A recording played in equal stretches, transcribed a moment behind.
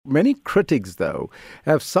Many critics, though,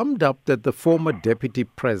 have summed up that the former deputy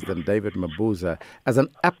president, David Mabuza, as an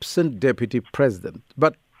absent deputy president.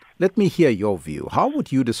 But let me hear your view. How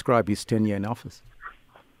would you describe his tenure in office?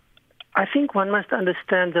 I think one must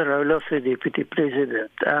understand the role of the deputy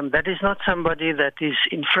president. That is not somebody that is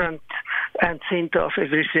in front and center of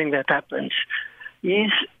everything that happens. He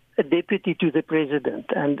is a deputy to the president,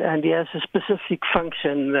 and he has a specific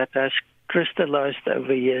function that has crystallized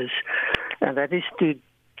over years, and that is to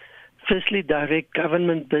firstly direct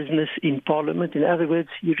government business in Parliament. In other words,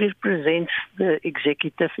 he represents the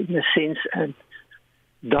executive in a sense and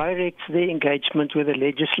directs their engagement with the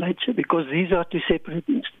legislature, because these are two separate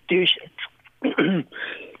institutions.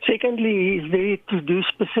 Secondly, he is there to do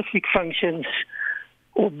specific functions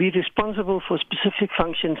or be responsible for specific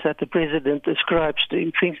functions that the president ascribes to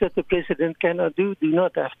him. Things that the president cannot do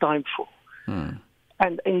not have time for.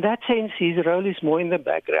 And in that sense, his role is more in the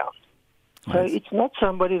background. So it's not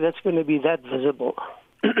somebody that's going to be that visible.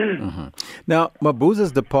 Now,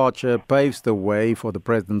 Mabuza's departure paves the way for the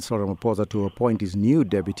President Cyril Ramaphosa to appoint his new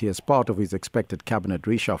deputy as part of his expected cabinet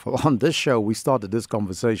reshuffle. On this show, we started this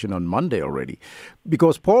conversation on Monday already,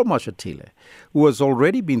 because Paul Mashatile, who has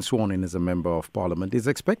already been sworn in as a member of Parliament, is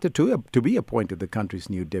expected to be appointed the country's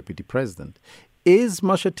new deputy president. Is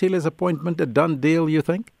Mashatile's appointment a done deal, you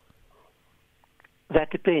think?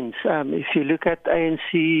 That depends. If you look at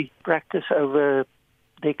ANC practice over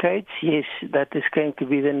decades, yes, that is going to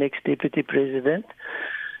be the next deputy president.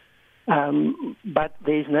 But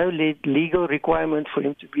there's no legal requirement for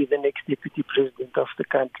him to be the next deputy president of the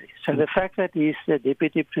country. So the fact that he's the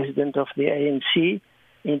deputy president of the ANC,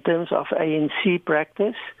 in terms of ANC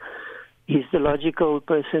practice, he's the logical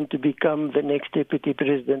person to become the next deputy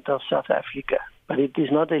president of South Africa. But it is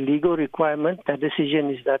not a legal requirement. That decision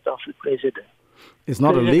is that of the president. It's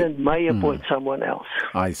not the president may appoint someone else.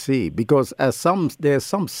 I see, because there's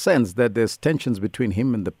some sense that there's tensions between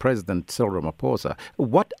him and the president, Cyril Ramaphosa.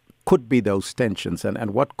 What could be those tensions,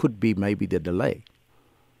 and what could be maybe the delay?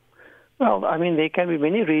 Well, I mean, there can be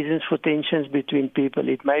many reasons for tensions between people.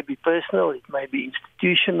 It may be personal, it may be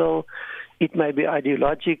institutional, it may be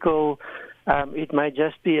ideological, it may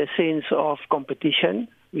just be a sense of competition,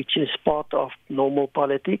 which is part of normal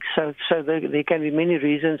politics. So there can be many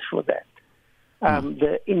reasons for that. In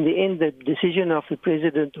the end, the decision of the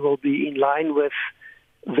president will be in line with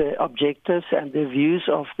the objectives and the views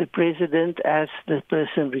of the president as the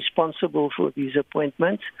person responsible for these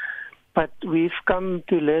appointments. But we've come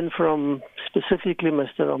to learn from specifically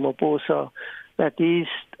Mr. Ramaphosa that he's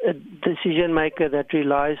a decision maker that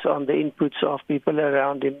relies on the inputs of people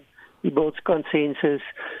around him. He builds consensus,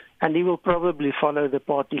 and he will probably follow the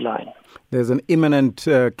party line. There's an imminent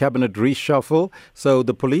cabinet reshuffle. So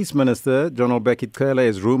the police minister, General Bheki Cele,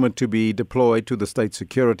 is rumoured to be deployed to the State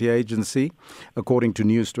Security Agency, according to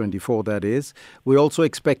News 24, that is. We're also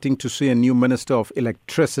expecting to see a new Minister of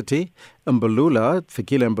Electricity.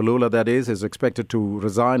 Fikile Mbalula, that is expected to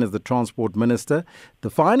resign as the Transport Minister.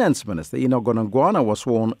 The Finance Minister, Enoch Godongwana, was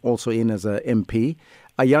sworn also in as a MP.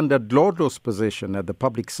 Ayanda Dlodlo's position at the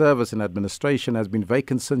Public Service and Administration has been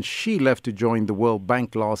vacant since she left to join the World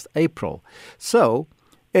Bank last April. So,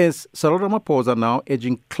 is Cyril Ramaphosa now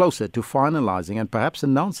edging closer to finalising and perhaps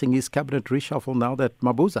announcing his cabinet reshuffle now that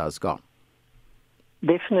Mabuza is gone?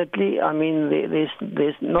 Definitely. I mean,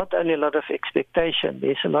 there's not only a lot of expectation,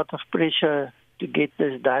 there's a lot of pressure to get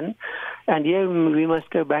this done. And here we must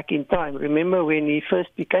go back in time. Remember when he first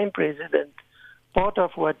became president, part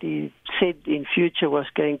of what he said in future was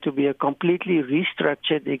going to be a completely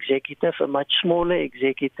restructured executive, a much smaller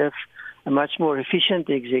executive, a much more efficient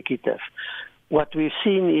executive. What we've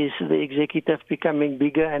seen is the executive becoming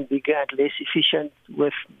bigger and bigger and less efficient,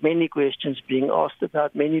 with many questions being asked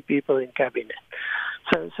about many people in cabinet.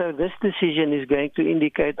 So this decision is going to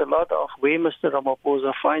indicate a lot of where Mr.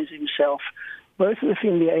 Ramaphosa finds himself, both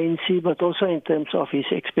within the ANC but also in terms of his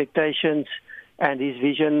expectations and his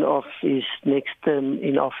vision of his next term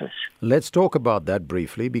in office. Let's talk about that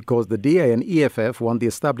briefly, because the DA and EFF want the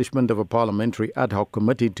establishment of a parliamentary ad hoc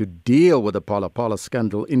committee to deal with the Phala Phala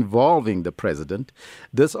scandal involving the president.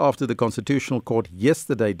 This after the Constitutional Court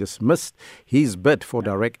yesterday dismissed his bid for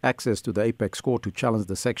direct access to the Apex Court to challenge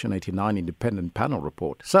the Section 89 independent panel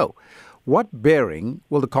report. So, what bearing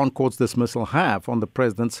will the Concourt's dismissal have on the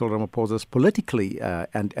President Cyril Ramaphosa's politically?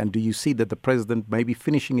 And do you see that the President may be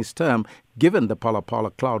finishing his term given the Phala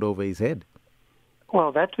Phala cloud over his head?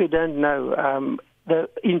 Well, that we don't know.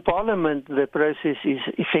 In Parliament, the process is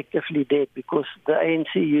effectively dead because the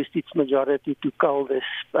ANC used its majority to cull this,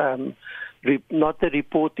 not the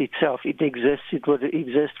report itself. It exists, it will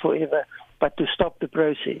exist forever, but to stop the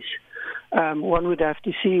process. One would have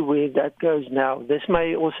to see where that goes now. This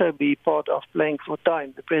may also be part of playing for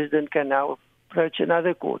time. The president can now approach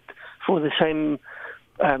another court for the same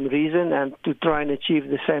reason and to try and achieve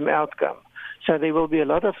the same outcome. So there will be a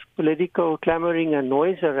lot of political clamoring and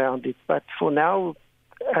noise around it. But for now,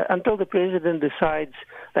 until the president decides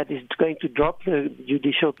that he's going to drop the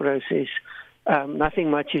judicial process,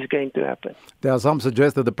 nothing much is going to happen. There are some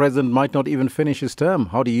suggest that the president might not even finish his term.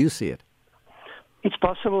 How do you see it? It's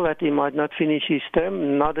possible that he might not finish his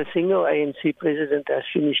term. Not a single ANC president has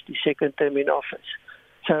finished his second term in office.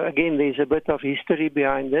 So again, there's a bit of history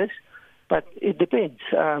behind this, but it depends.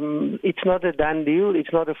 It's not a done deal.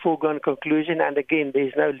 It's not a foregone conclusion. And again,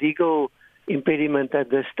 there's no legal impediment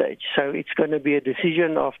at this stage. So it's going to be a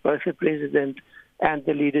decision of both the president and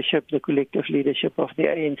the leadership, the collective leadership of the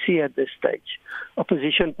ANC at this stage.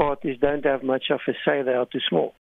 Opposition parties don't have much of a say. They are too small.